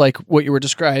who's like what you were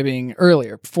describing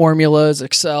earlier. Formulas,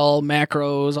 Excel,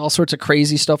 macros, all sorts of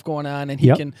crazy stuff going on.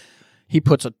 And he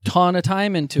puts a ton of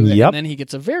time into it. And then he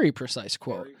gets a very precise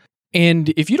quote. And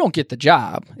if you don't get the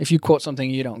job, if you quote something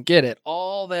and you don't get it,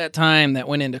 all that time that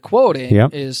went into quoting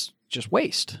is just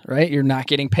waste, right? You're not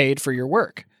getting paid for your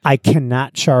work. I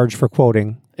cannot charge for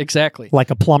quoting. Exactly.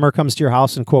 Like a plumber comes to your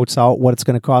house and quotes out what it's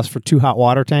going to cost for 2 hot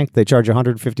water tanks. They charge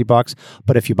 $150,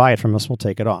 but if you buy it from us, we'll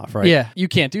take it off, right? Yeah, you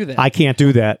can't do that. I can't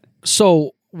do that.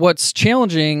 So what's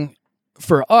challenging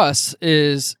for us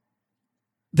is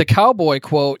the cowboy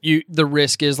quote. The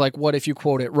risk is like, what if you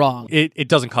quote it wrong? It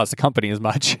doesn't cost the company as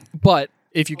much. But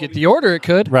if you get the order, it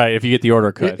could. Right, if you get the order,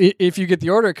 it could. If you get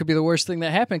the order, it could be the worst thing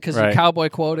that happened because you cowboy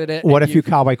quoted it. What if you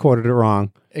cowboy quoted it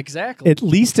wrong? Exactly. At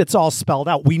least it's all spelled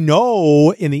out. We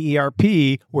know in the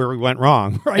ERP where we went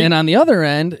wrong, right? And on the other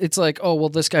end, it's like, oh, well,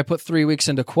 this guy put 3 weeks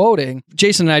into quoting.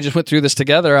 Jason and I just went through this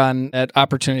together at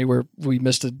Opportunity where we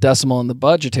missed a decimal in the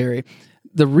budgetary.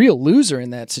 The real loser in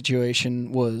that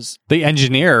situation was the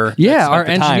engineer. Yeah, our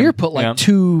engineer put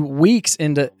 2 weeks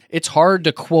into. It's hard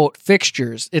to quote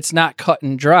fixtures. It's not cut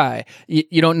and dry.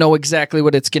 You don't know exactly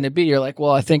what it's going to be. You're like,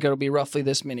 well, I think it'll be roughly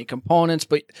this many components,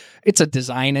 but it's a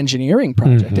design engineering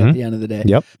project at the end of the day.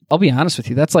 Yep. I'll be honest with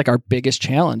you. That's like our biggest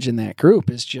challenge in that group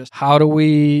is just how do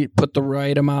we put the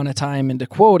right amount of time into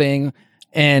quoting,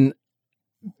 and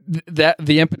that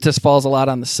the impetus falls a lot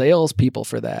on the salespeople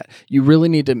for that. You really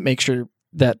need to make sure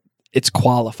that it's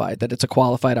qualified, that it's a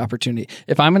qualified opportunity.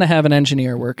 If I'm going to have an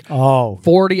engineer work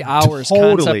 40 hours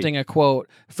concepting a quote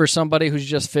for somebody who's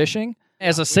just fishing,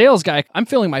 as a sales guy, I'm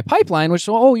filling my pipeline, which,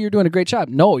 you're doing a great job.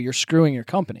 No, you're screwing your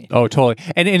company. Oh, totally.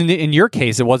 And in your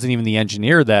case, it wasn't even the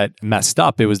engineer that messed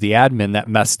up. It was the admin that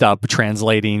messed up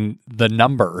translating the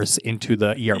numbers into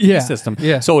the ERP system.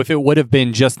 Yeah. So if it would have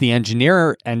been just the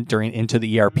engineer entering into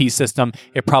the ERP system,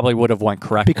 it probably would have went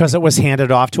correctly. Because it was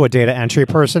handed off to a data entry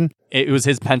person? It was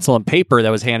his pencil and paper that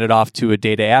was handed off to a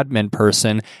data admin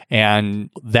person,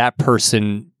 and that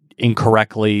person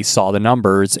incorrectly saw the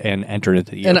numbers and entered it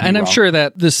to the ERP. And I'm sure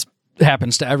that this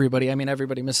happens to everybody. I mean,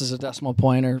 everybody misses a decimal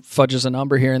point or fudges a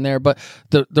number here and there, but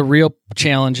the real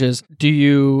challenge is,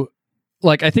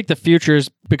 I think the future is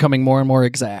becoming more and more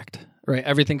exact. Right,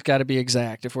 everything's got to be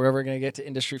exact if we're ever going to get to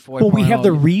Industry 4.0. Well, we have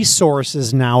the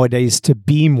resources nowadays to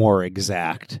be more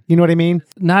exact. You know what I mean?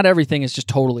 Not everything is just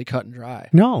totally cut and dry.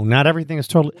 No, not everything is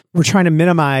totally. We're trying to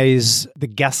minimize the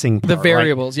guessing part, the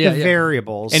variables, right?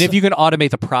 Variables. And if you can automate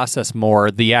the process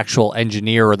more, the actual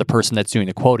engineer or the person that's doing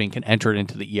the quoting can enter it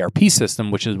into the ERP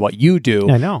system, which is what you do,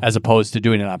 as opposed to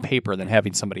doing it on paper, then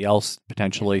having somebody else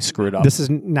potentially screw it up. This is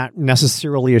not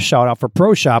necessarily a shout out for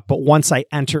ProShop, but once I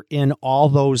enter in all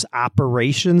those operations,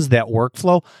 that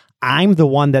workflow, I'm the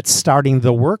one that's starting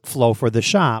the workflow for the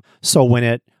shop. So when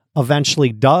it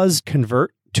eventually does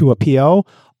convert to a PO,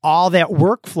 all that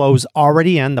workflow's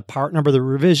already in, the part number, the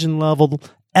revision level,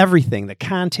 everything, the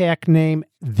contact name,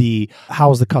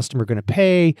 how is the customer going to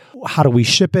pay? How do we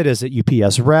ship it? Is it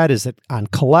UPS Red? Is it on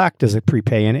collect? Is it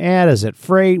prepay and add? Is it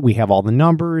freight? We have all the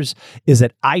numbers. Is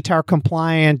it ITAR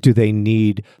compliant? Do they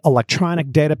need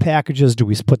electronic data packages? Do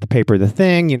we put the paper in the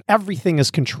thing? Everything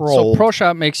is controlled. So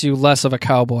ProShop makes you less of a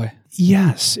cowboy.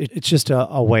 Yes. It's just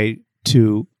a way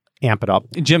to amp it up.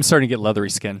 Jim's starting to get leathery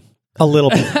skin. A little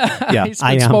bit. Yeah, He's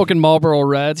been smoking Marlboro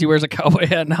Reds. He wears a cowboy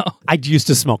hat now. I used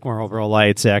to smoke Marlboro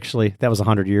Lights, actually. That was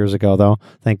 100 years ago, though.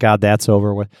 Thank God that's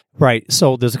over with. Right.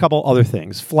 So there's a couple other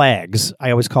things. Flags.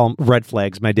 I always call them red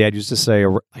flags. My dad used to say,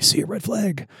 I see a red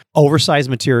flag. Oversized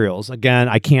materials. Again,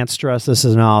 I can't stress this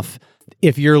enough.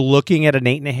 If you're looking at an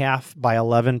 8.5 by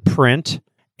 11 print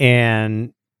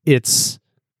and it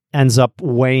ends up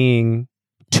weighing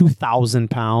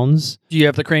 2,000 pounds. Do you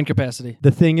have the crane capacity?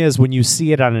 The thing is, when you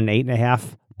see it on an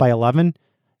 8.5 by 11,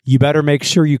 you better make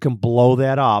sure you can blow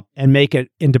that up and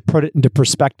put it into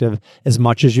perspective as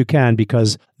much as you can,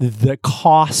 because the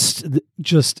cost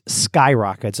just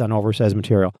skyrockets on oversized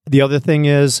material. The other thing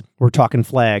is, we're talking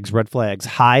flags, red flags,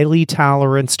 highly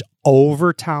toleranced,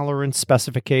 over tolerance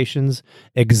specifications,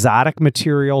 exotic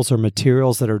materials or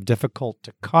materials that are difficult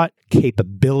to cut,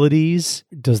 capabilities.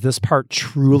 Does this part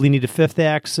truly need a fifth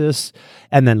axis?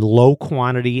 And then low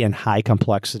quantity and high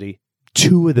complexity.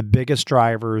 Two of the biggest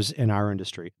drivers in our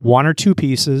industry. One or two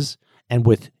pieces and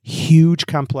with huge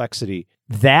complexity.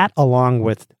 That, along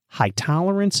with high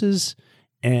tolerances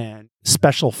and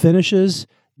special finishes,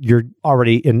 you're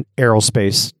already in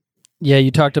aerospace. Yeah,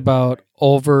 you talked about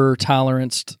over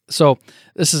toleranced. So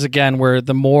this is, again, where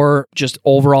the more just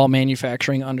overall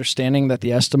manufacturing understanding that the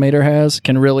estimator has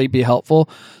can really be helpful.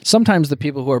 Sometimes the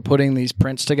people who are putting these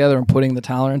prints together and putting the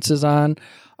tolerances on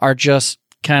are just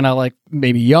kind of like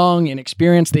maybe young,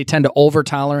 inexperienced. They tend to over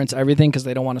tolerance everything because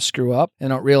they don't want to screw up and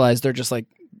don't realize they're just like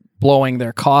blowing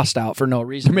their cost out for no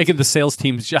reason. They're making the sales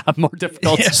team's job more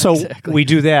difficult. Yeah, so exactly. We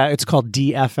do that. It's called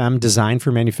DFM, Design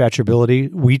for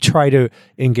Manufacturability. We try to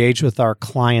engage with our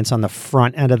clients on the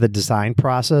front end of the design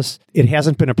process. It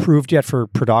hasn't been approved yet for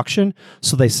production,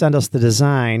 so they send us the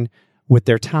design with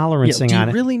their tolerancing on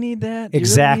it. Do you really need that?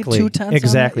 Exactly. Do you really need 2/10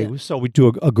 exactly. on that? Yeah. So we do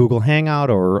a Google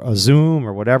Hangout or a Zoom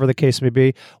or whatever the case may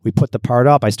be. We put the part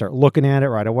up. I start looking at it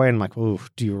right away. And I'm like, "Ooh,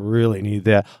 do you really need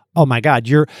that? Oh my God,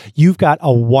 you've got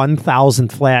a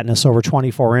 1,000 flatness over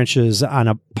 24 inches on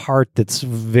a part that's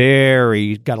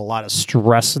got a lot of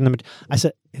stress in the." I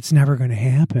said, it's never going to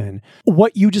happen.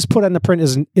 What you just put on the print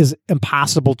is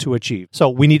impossible to achieve. So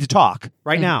we need to talk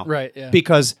right now. Right, yeah.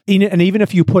 Because, and even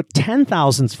if you put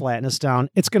 10,000 flatness down,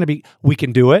 we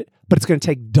can do it, but it's going to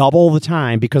take double the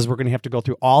time because we're going to have to go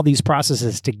through all these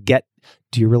processes to get,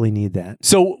 do you really need that?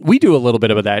 So we do a little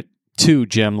bit of that too,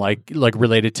 Jim, like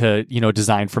related to,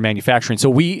 design for manufacturing. So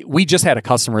we just had a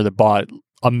customer that bought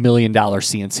 $1 million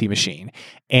CNC machine,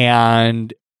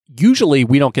 and usually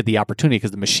we don't get the opportunity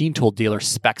because the machine tool dealer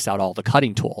specs out all the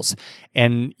cutting tools,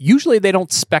 and usually they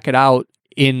don't spec it out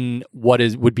in what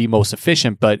would be most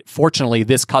efficient. But fortunately,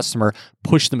 this customer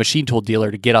pushed the machine tool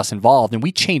dealer to get us involved, and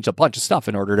we changed a bunch of stuff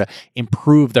in order to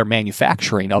improve their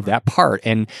manufacturing of that part.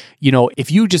 And,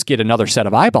 if you just get another set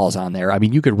of eyeballs on there, I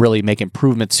mean, you could really make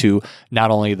improvements to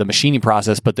not only the machining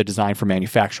process, but the design for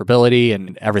manufacturability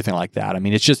and everything like that. I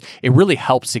mean, it really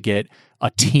helps to get a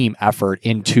team effort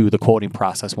into the quoting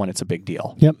process when it's a big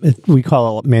deal. Yep. We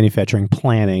call it manufacturing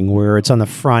planning, where it's on the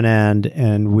front end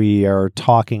and we are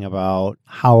talking about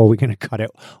how are we going to cut it?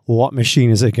 What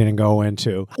machine is it going to go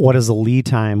into? What is the lead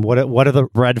time? What are the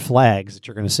red flags that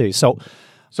you're going to see? So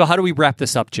how do we wrap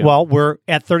this up, Jim? Well, we're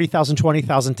at 30,000,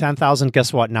 20,000, 10,000.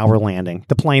 Guess what? Now we're landing.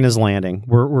 The plane is landing.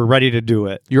 We're ready to do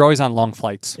it. You're always on long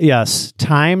flights. Yes.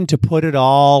 Time to put it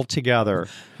all together.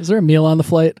 Is there a meal on the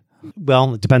flight?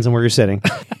 Well, it depends on where you're sitting.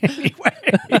 Anyway.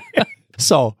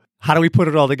 So how do we put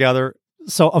it all together?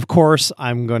 So, of course,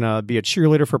 I'm going to be a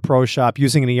cheerleader for ProShop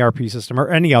using an ERP system or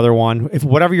any other one. If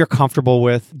whatever you're comfortable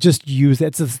with, just use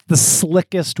it. It's the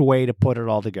slickest way to put it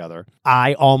all together.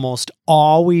 I almost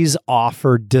always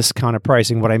offer discounted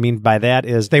pricing. What I mean by that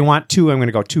is they want two, I'm going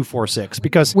to go 246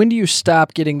 because... When do you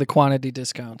stop getting the quantity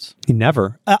discounts?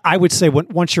 Never. I would say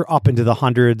once you're up into the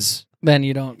hundreds... Then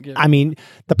you don't get... I mean,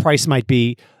 the price might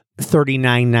be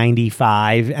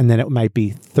 $39.95 and then it might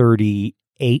be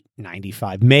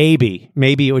 $38.95. Maybe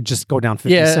it would just go down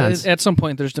 50 cents. At some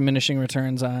point there's diminishing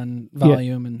returns on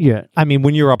volume. Yeah. I mean,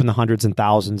 when you're up in the hundreds and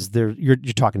thousands, you're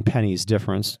talking pennies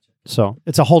difference. So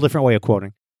it's a whole different way of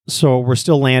quoting. So we're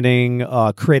still landing,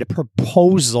 create a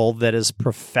proposal that is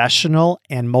professional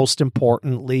and most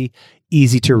importantly,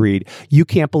 easy to read. You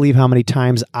can't believe how many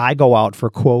times I go out for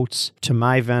quotes to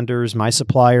my vendors, my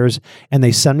suppliers, and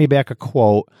they send me back a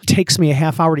quote. It takes me a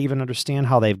half hour to even understand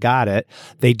how they've got it.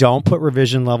 They don't put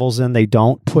revision levels in. They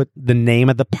don't put the name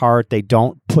of the part. They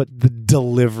don't put the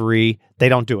delivery. They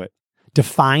don't do it.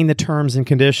 Define the terms and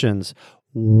conditions.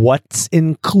 What's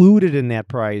included in that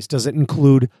price? Does it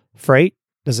include freight?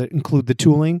 Does it include the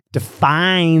tooling?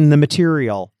 Define the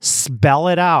material. Spell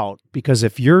it out. Because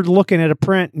if you're looking at a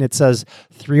print and it says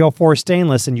 304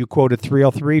 stainless and you quoted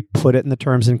 303, put it in the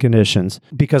terms and conditions.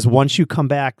 Because once you come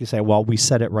back, you say, well, we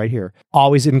said it right here.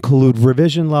 Always include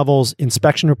revision levels,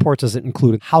 inspection reports. Does it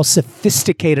include how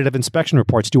sophisticated of inspection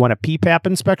reports? Do you want a PPAP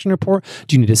inspection report?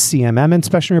 Do you need a CMM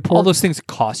inspection report? All those things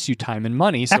cost you time and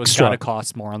money, so it's got to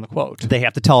cost more on the quote. They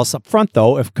have to tell us up front,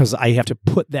 though, because I have to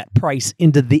put that price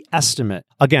into the estimate.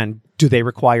 Again, do they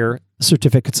require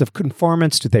certificates of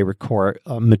conformance? Do they require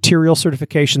material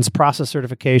certifications, process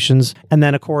certifications? And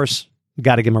then, of course, you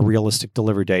got to give them a realistic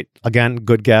delivery date. Again,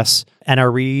 good guess.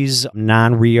 NREs,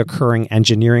 non-reoccurring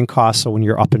engineering costs. So when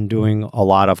you're up and doing a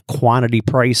lot of quantity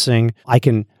pricing, I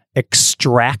can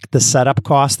extract the setup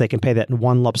cost. They can pay that in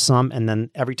one lump sum. And then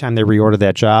every time they reorder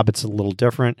that job, it's a little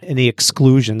different. And the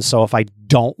exclusions. So if I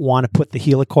don't want to put the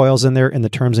helicoils in there in the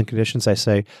terms and conditions, I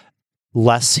say,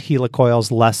 less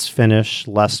helicoils, less finish,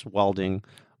 less welding,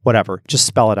 whatever. Just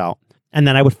spell it out. And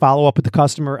then I would follow up with the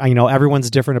customer.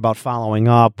 Everyone's different about following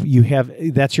up.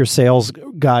 That's your sales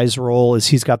guy's role, is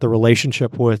he's got the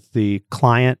relationship with the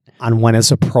client on when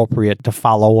it's appropriate to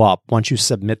follow up. Once you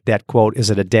submit that quote, is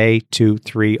it a day, 2,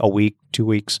 3, a week, 2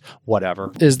 weeks,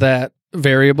 whatever? Is that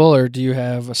variable, or do you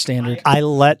have a standard? I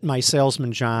let my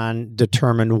salesman, John,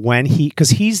 determine when because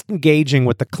he's engaging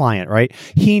with the client, right?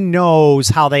 He knows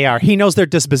how they are. He knows their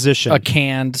disposition. A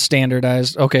canned,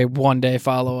 standardized, 1 day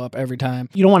follow-up every time.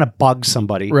 You don't want to bug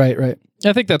somebody. Right.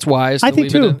 I think that's wise. I think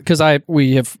too. Because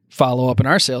we have follow-up in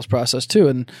our sales process too,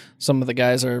 and some of the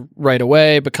guys are right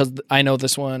away because I know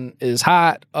this one is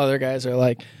hot. Other guys are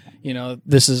like,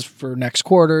 this is for next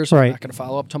quarter, so I'm not going to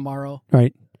follow up tomorrow.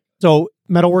 Right. So,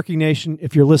 Metalworking Nation,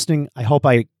 if you're listening, I hope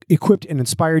I equipped and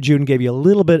inspired you and gave you a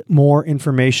little bit more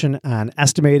information on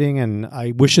estimating. And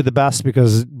I wish you the best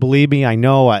because, believe me, I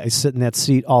know I sit in that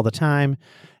seat all the time.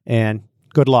 And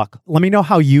good luck. Let me know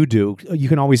how you do. You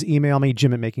can always email me,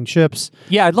 Jim at MakingChips.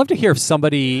 Yeah, I'd love to hear if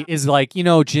somebody is like,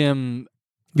 Jim,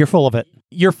 you're full of it.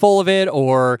 You're full of it,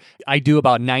 or I do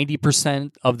about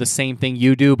 90% of the same thing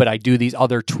you do, but I do these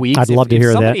other tweaks. I'd love to hear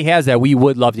that. If somebody has that, we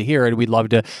would love to hear it. We'd love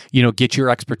to, get your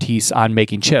expertise on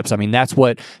making chips. I mean, that's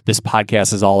what this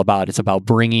podcast is all about. It's about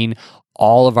bringing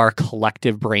all of our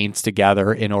collective brains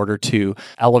together in order to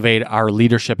elevate our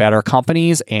leadership at our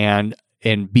companies and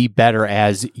be better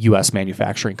as U.S.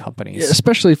 manufacturing companies. Yeah,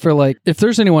 especially for if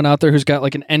there's anyone out there who's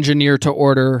got an engineer to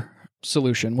order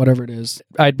solution, whatever it is,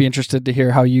 I'd be interested to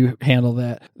hear how you handle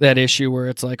that issue where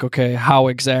it's how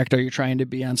exact are you trying to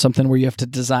be on something where you have to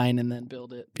design and then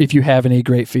build it? If you have any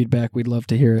great feedback, we'd love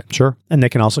to hear it. Sure. And they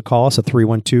can also call us at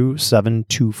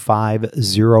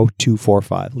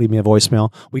 312-725-0245. Leave me a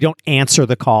voicemail. We don't answer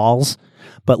the calls,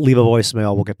 but leave a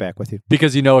voicemail. We'll get back with you.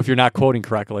 Because if you're not quoting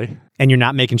correctly. And you're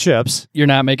not making chips. You're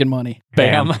not making money.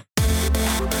 Bam.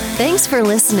 Thanks for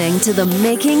listening to the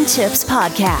Making Chips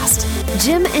podcast.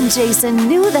 Jim and Jason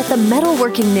knew that the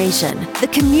metalworking nation, the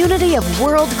community of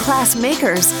world-class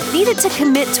makers, needed to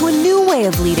commit to a new way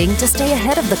of leading to stay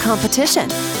ahead of the competition.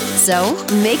 So,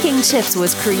 Making Chips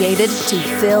was created to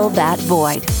fill that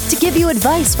void, to give you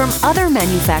advice from other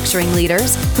manufacturing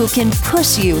leaders who can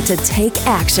push you to take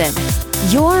action.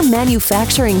 Your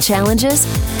manufacturing challenges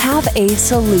have a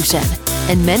solution,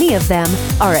 and many of them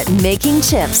are at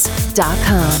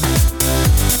MakingChips.com.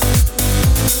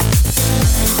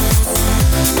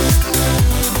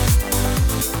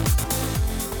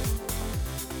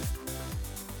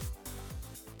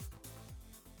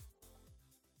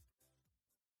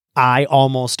 I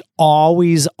almost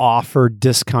always offer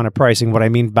discounted pricing. What I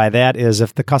mean by that is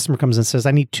if the customer comes and says,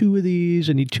 I need 2 of these,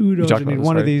 I need 2 of those, I need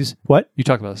 1 of these. What? You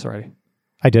talked about this already.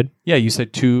 I did? Yeah, you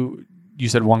said 2. You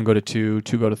said 1 go to 2,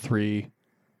 2 go to 3.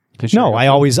 No,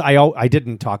 I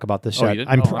didn't talk about this yet.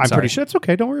 I'm pretty sure it's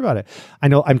okay. Don't worry about it. I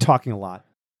know I'm talking a lot.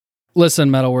 Listen,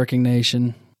 Metalworking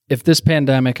Nation, if this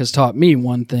pandemic has taught me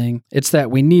one thing, it's that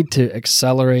we need to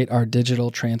accelerate our digital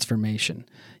transformation.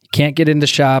 Can't get into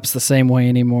shops the same way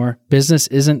anymore. Business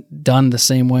isn't done the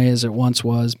same way as it once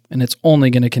was, and it's only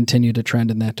going to continue to trend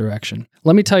in that direction.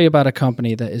 Let me tell you about a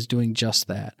company that is doing just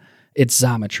that. It's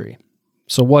Xometry.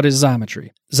 So what is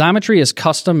Xometry? Xometry is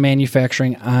custom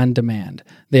manufacturing on demand.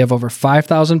 They have over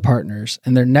 5,000 partners,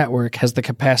 and their network has the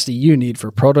capacity you need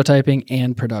for prototyping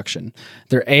and production.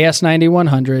 They're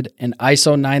AS9100 and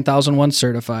ISO 9001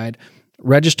 certified,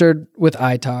 registered with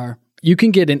ITAR. You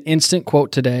can get an instant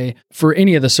quote today for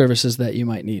any of the services that you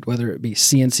might need, whether it be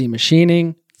CNC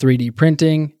machining, 3D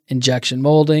printing, injection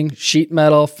molding, sheet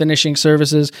metal, finishing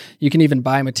services. You can even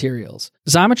buy materials.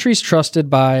 Xometry is trusted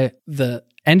by the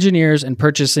engineers and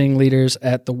purchasing leaders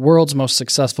at the world's most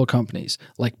successful companies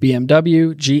like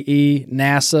BMW, GE,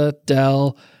 NASA,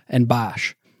 Dell, and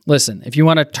Bosch. Listen, if you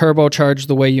want to turbocharge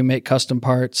the way you make custom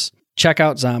parts, check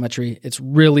out Xometry. It's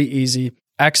really easy.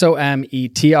 xometry.com,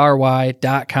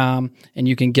 and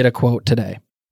you can get a quote today.